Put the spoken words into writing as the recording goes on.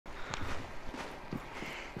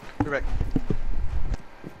Be back.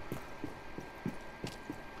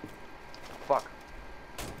 Fuck.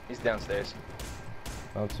 He's downstairs.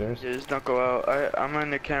 Downstairs? Yeah, just don't go out. I'm on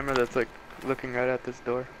the camera that's like looking right at this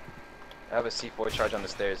door. I have a C4 charge on the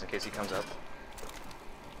stairs in case he comes up.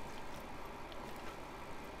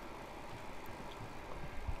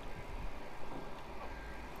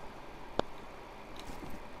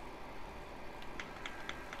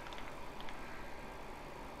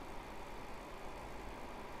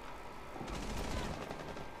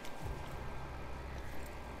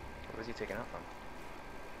 Where's he taking out from?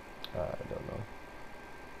 I don't know.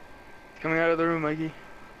 He's coming out of the room, Mikey.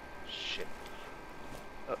 Shit.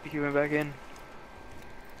 Oh, he went back in.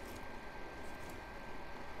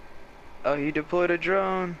 Oh, he deployed a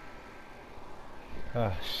drone.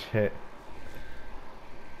 Oh shit.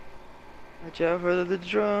 Watch out for the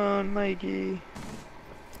drone, Mikey.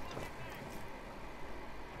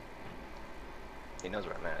 He knows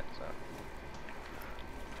where I'm at, so.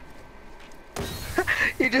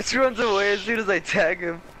 He just runs away as soon as I tag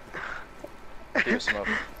him. He was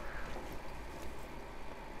smoking.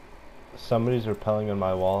 Somebody's rappelling on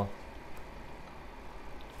my wall.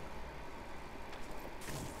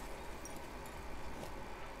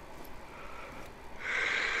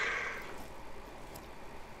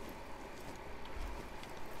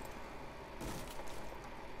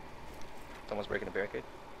 Someone's breaking a barricade.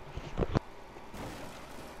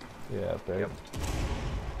 Yeah, there. Yep.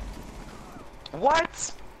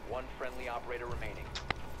 What? One friendly operator remaining.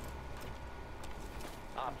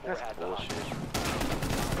 Op 4 That's has the bullshit.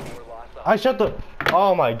 hostage. 4 lost I shut the.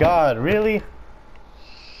 Oh my god, really?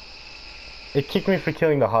 It kicked me for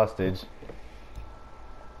killing the hostage.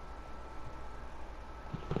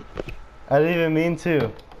 I didn't even mean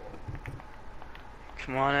to.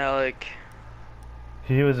 Come on, Alec.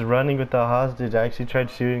 He was running with the hostage. I actually tried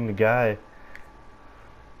shooting the guy.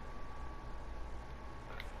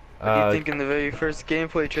 What do you think in the very first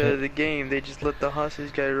gameplay trailer of the game, they just let the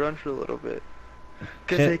hostage guy run for a little bit?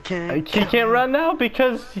 Cause they can't. He can't run now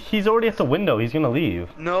because he's already at the window. He's gonna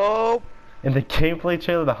leave. Nope. In the gameplay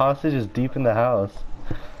trailer, the hostage is deep in the house.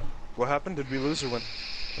 What happened? Did we lose or win?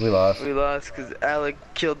 We lost. We lost because Alec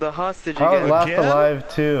killed the hostage I was again. last Again? alive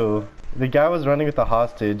too. The guy was running with the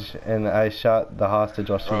hostage, and I shot the hostage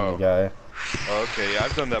while shooting the guy. Oh, okay, yeah,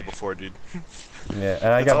 I've done that before, dude. Yeah,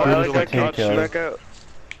 and I That's got all booted Alec, for I got 2 you. kills. Back out.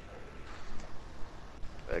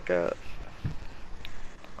 Back out.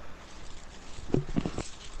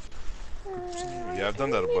 Yeah, I've done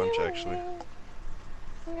that a bunch, actually.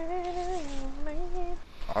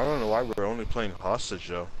 I don't know why we're only playing hostage,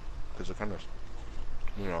 though. Because it kind of,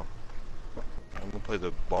 you know, I'm gonna play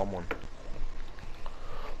the bomb one.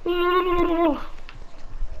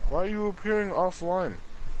 Why are you appearing offline?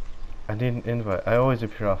 I didn't invite. I always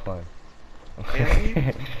appear offline.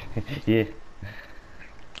 Really? Yeah.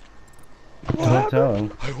 What Don't tell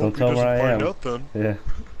him. I Don't hope he tell him where I doesn't am. find out then.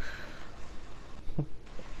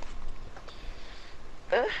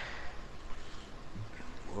 Yeah.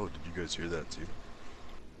 Whoa, did you guys hear that too?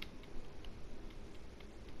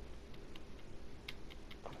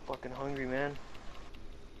 I'm fucking hungry, man.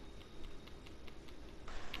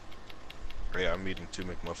 Yeah, I'm eating 2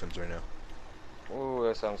 McMuffins right now. Ooh,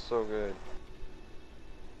 that sounds so good.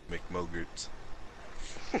 McMogurts.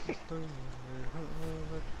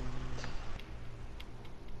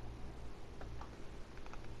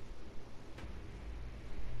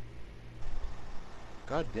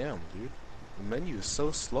 God damn, dude. The menu is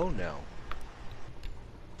so slow now.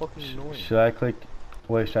 Fucking annoying. Should I click?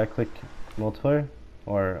 Wait, should I click multiplayer,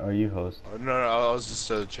 or are you host? No, I was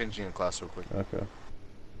just changing a class real quick. Okay.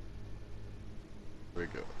 There we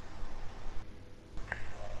go.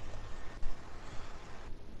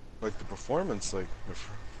 Like the performance, like it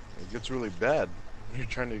gets really bad when you're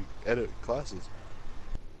trying to edit classes.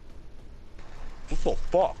 What the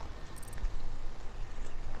fuck?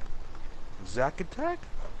 Zack attack?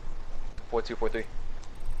 4243.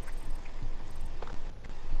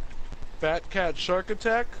 Fat cat shark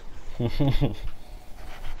attack? You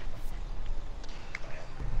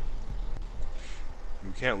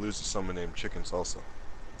can't lose to someone named Chicken Salsa.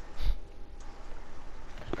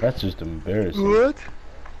 That's just embarrassing. What?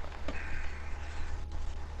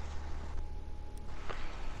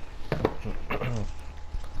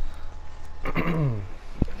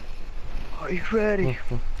 Are you ready?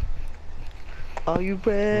 Are you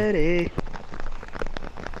ready?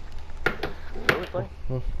 What are we playing?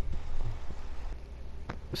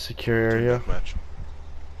 Secure area. Match.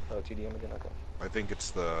 Oh, TDM again? Okay. I think it's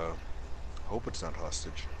the. Hope it's not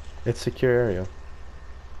hostage. It's secure area.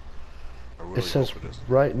 I really It says hope it is.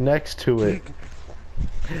 right next to it.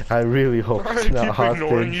 I really hope I it's keep not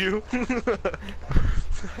ignoring hostage. you.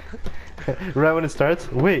 Right when it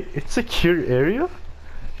starts? Wait, it's secure area?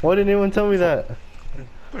 Why didn't anyone tell me that?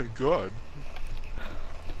 Thank God.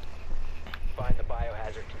 Find the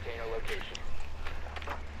biohazard container location.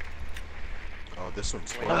 Oh, this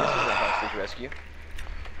one's Wait, fun. this is a hostage rescue.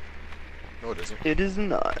 No, it isn't. It is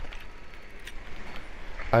not.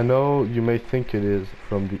 I know you may think it is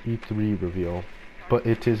from the E3 reveal, but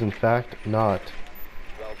it is in fact not.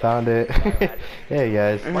 Well done. Found it. Hey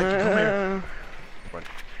guys. Mikey, come here.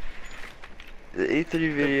 The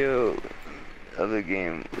E3 video of the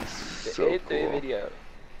game was The so A3 cool. video.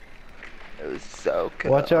 It was so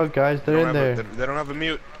cool. Watch out guys, They they're don't in have there. they don't have a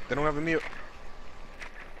mute. They don't have a mute.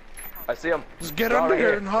 I see them. Just get under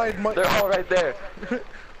here and hide, Mike. They're all right there.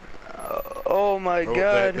 Oh my Oh,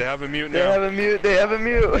 god. they have a mute They now. have a mute. They have a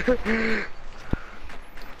mute.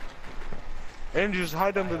 And you just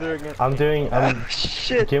hide under there again. I'm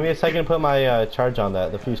Shit. give me a second to put my charge on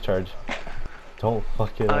that, the fuse charge. Don't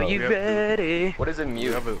fuck it Are up. you We have to- ready? What is a You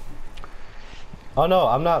mute? have a. Oh no,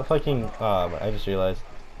 I'm not fucking I just realized.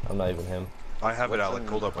 I'm not even him. I have it, What's Alec. a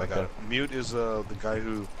Hold up, I got Okay. it. Mute is the guy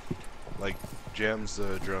who, like, jams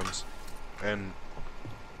the drums, and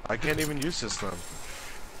I can't even use this then,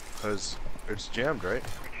 cause it's jammed, right?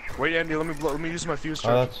 Wait, Andy, let me use my fuse Oh,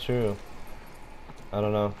 charge. that's true. I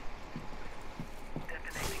don't know.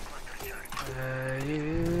 Are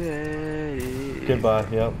you ready? Goodbye,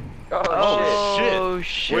 yep. Oh, Oh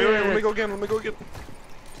shit. Wait, let me go again. Let me go again.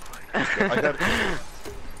 I got it.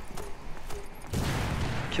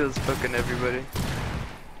 Kills fucking everybody.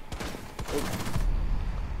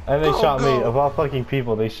 And they Go, shot me. go. Of all fucking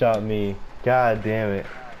people, they shot me. God damn it.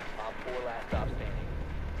 Op 4 last stop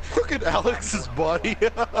standing. Look at Alex's body.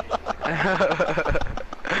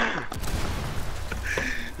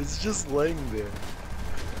 It's just laying there.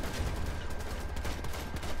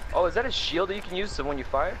 Oh, is that a shield that you can use when you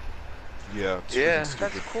fire? Yeah. It's Yeah. freaking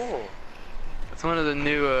That's stupid. cool. It's one of the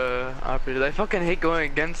new operators. I fucking hate going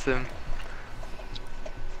against him.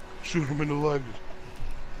 Shoot him in the leg.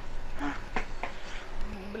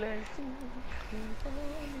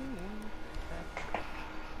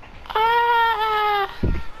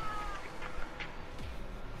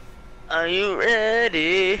 Are you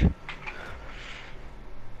ready?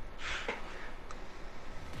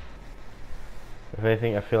 If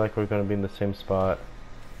anything, I feel like we're gonna be in the same spot.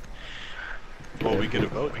 Oh, we get a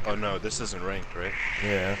vote? Oh no, this isn't ranked, right?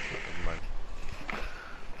 Yeah. Never mind.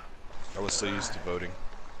 I was so used to voting.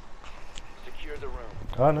 Secure the room.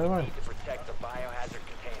 Oh, never mind. Need to protect the biohazard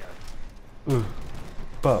container. Ooh.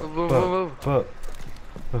 But, Whoa, whoa,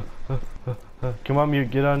 whoa. Come on,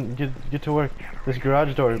 mute. Get to work. This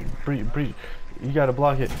garage door. Breach. You gotta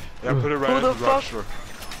block it. Yeah, put it right Who at the the garage door.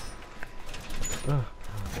 Uh,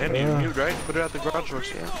 Andy, you mute, right? Put it at the garage door.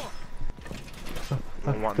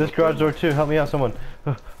 I want This no garage door problem. too. Help me out, someone.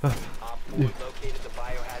 Op 4 located the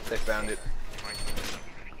biohazard. They found it.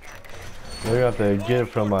 We're gonna have to get it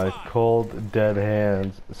from my cold, dead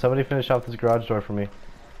hands. Somebody finish off this garage door for me.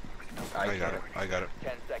 I got it. I got it.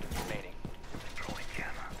 10 seconds remaining.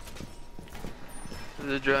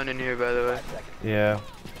 There's a drone in here, by the way. 5 seconds. Yeah.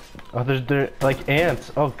 Oh, they're like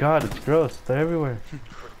ants. Oh god, it's gross. They're everywhere.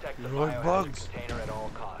 Protect the They're like biohazard bugs. container at all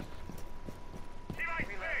costs.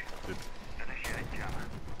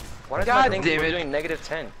 Why does God my thing damn keep it. doing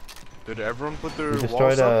 -10? Did everyone put their We walls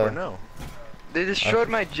destroyed, up or no? They destroyed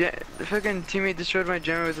my gen. The fucking teammate destroyed my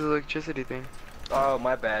jammer with his electricity thing. Oh,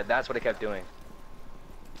 my bad. That's what it kept doing.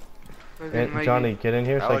 Fucking And Mikey. Johnny, get in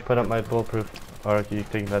here so I Alec- can put up my bulletproof. Or are you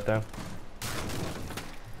taking that down?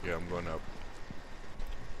 Yeah, I'm going up.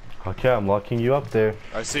 Okay, I'm locking you up there.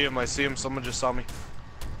 I see him. I see him. Someone just saw me.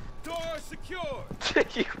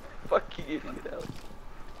 You fucking idiot, Alex.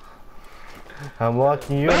 I'm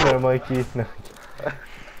locking you in there, Mikey. No.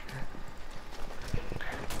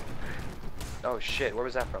 Oh shit, where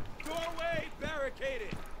was that from?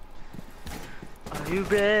 Are you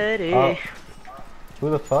ready? Oh.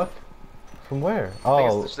 Who the fuck? From where? I think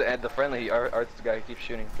Oh, it's just the friendly, Art's the guy who keeps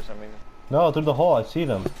shooting for some reason. no, through the hole. I see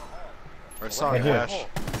them. I saw Right here. Ash.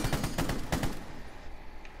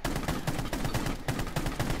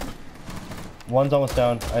 One's almost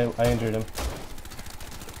down. I injured him.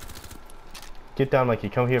 Get down, Mikey.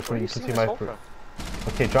 Come here for Where are you you can see seeing my. this hole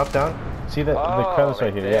from? Okay, drop down. See the Oh, crevice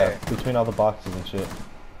right right here? there. Yeah, between all the boxes and shit.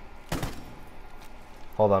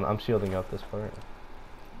 Hold on, I'm shielding out this part.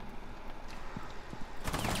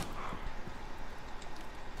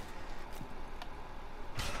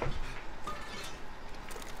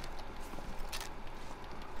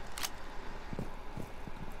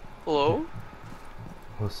 Hello?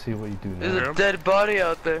 We'll see what you do There's now. Hear a 'em? dead body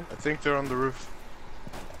out there. I think they're on the roof.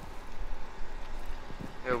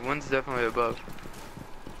 Yeah, one's definitely above.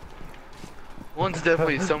 One's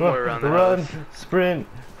definitely somewhere around the Run, house. sprint,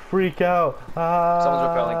 freak out.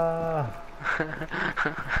 Ah. Someone's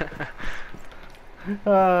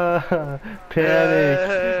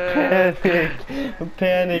Panic, panic,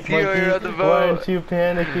 panic, Theo, monkey. you're on the Why boat. aren't you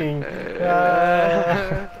panicking?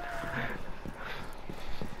 Ah.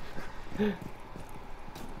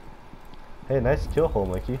 Hey, nice kill hole,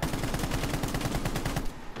 monkey.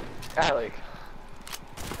 Alec.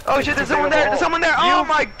 Oh shit, there's someone there! There's someone there! Oh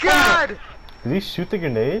my god! Did he shoot the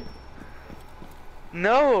grenade?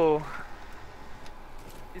 No.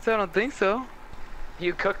 Yes, I don't think so.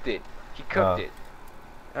 You cooked it. He cooked it.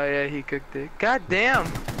 Oh yeah, he cooked it. God damn!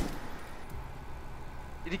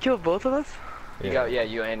 Did he kill both of us? You got, yeah,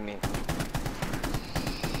 you and me.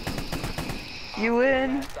 You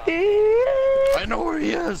win. I know where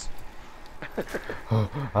he is. I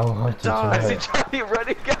want to Die. I see try. Johnny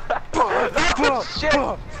running. Oh, shit!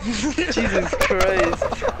 Jesus Christ.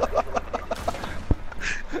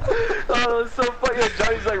 Oh, it's so funny. Yo,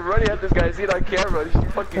 Johnny's like running at this guy. I see it on camera. He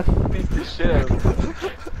fucking beats the shit out of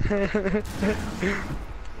him.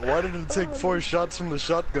 Why did it take 4 shots from the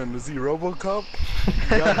shotgun? Is he RoboCop?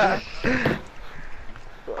 Yeah.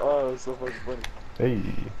 Oh, it's so fucking funny. Hey.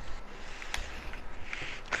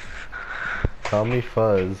 Call me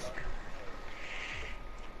Fuzz.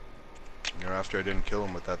 You know, after I didn't kill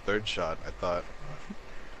him with that 3rd shot, I thought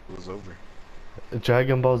it was over.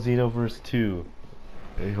 Dragon Ball Xenoverse 2.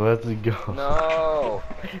 Hey, let's go. No.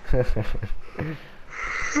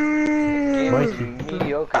 Game was Mikey.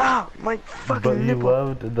 mediocre. Ah, my fucking But you nipple.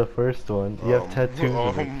 loved the first one. You have tattoos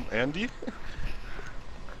of it. Andy?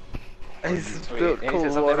 I spilled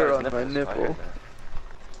cold water on my nipple.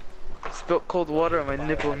 Spilled cold water on my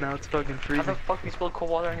nipple, now it's fucking How the freezing. fuck you spilled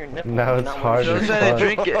cold water on your nipple? Now it's Not hard I when was as trying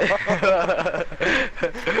to fuck. drink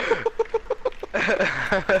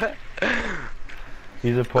it.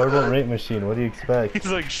 He's a portable rape machine. What do you expect? He's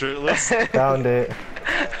like shirtless. Found it.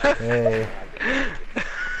 Hey.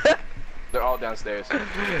 They're all downstairs.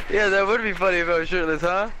 Yeah, that would be funny if I was shirtless,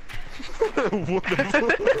 huh?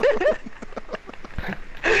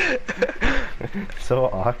 So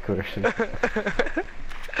awkward.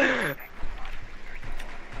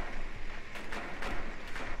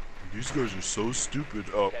 These guys are so stupid.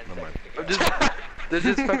 Oh, never mind. They're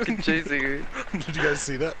just fucking chasing her. Did you guys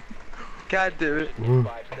see that? God damn it. Ooh.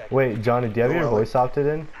 Wait, Johnny, do you have Oh, your I like- voice opted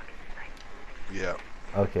in? Yeah.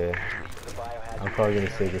 Okay. I'm probably gonna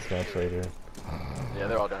save this match later. Yeah,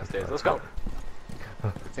 they're all downstairs. Let's go. I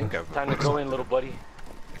think I've. Time to go in, little buddy.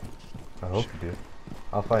 I hope you do.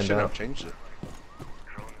 I'll I find should have out. changed it.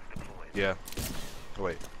 Yeah. Oh,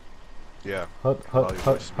 wait. Yeah. Hut, Oh, hut, your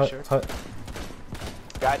hut, voice, hut, sure? hut.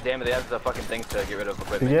 God damn it, they have the fucking things to get rid of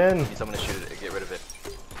equipment. Again. Need someone to shoot it, get rid of it.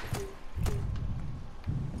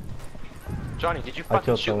 Johnny, did you I fucking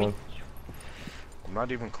killed shoot someone. me? I'm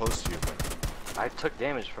not even close to you. I took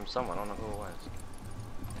damage from someone, I don't know who it was.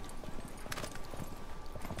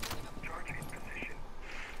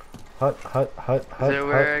 Hut, hut, hut, Is hut, there hut.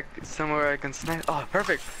 where somewhere I can snipe? Oh,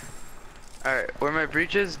 perfect. Alright, where my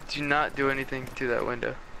breach is, do not do anything to that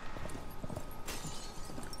window.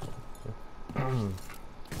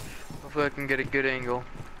 Hopefully I can get a good angle.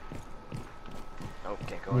 Nope,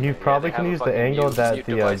 can't go in You there. probably they can have a use the fucking angle mute that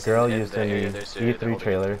the device girl in used in area. the They're E3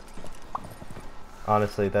 trailer.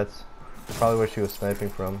 Honestly, that's probably where she was sniping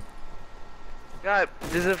from. God,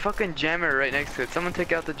 there's a fucking jammer right next to it. Someone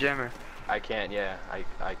take out the jammer. I can't, yeah,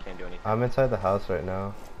 I can't do anything. I'm inside the house right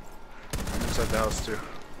now. I'm inside the house too.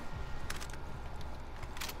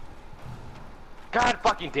 God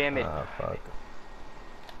fucking damn it. Ah, fuck.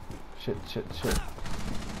 Shit, shit, shit.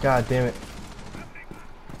 God damn it.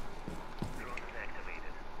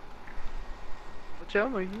 Watch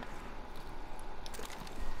out, Mikey.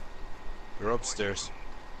 They're upstairs.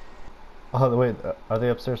 Oh, wait, are they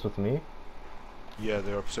upstairs with me? Yeah,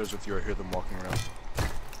 they're upstairs with you. I hear them walking around.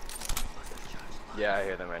 Yeah, I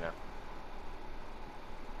hear them right now.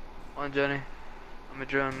 Come on, Johnny. I'm a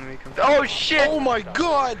drone. Let me come. Oh shit! Oh my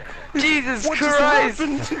god! Jesus What just Christ!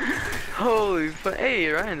 happened? Holy fuck! Hey,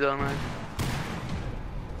 Ryan's online.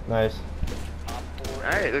 Nice.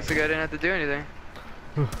 Alright, looks like I didn't have to do anything.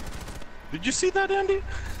 Did you see that, Andy?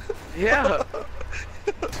 Yeah. Oh,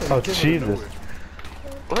 Came out of Jesus. nowhere.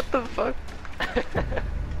 What the fuck?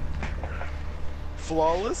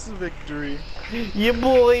 Flawless victory. Yeah,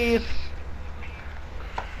 boy!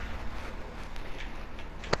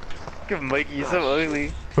 Look at Mikey, you're so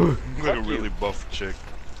ugly. Like a really buff chick.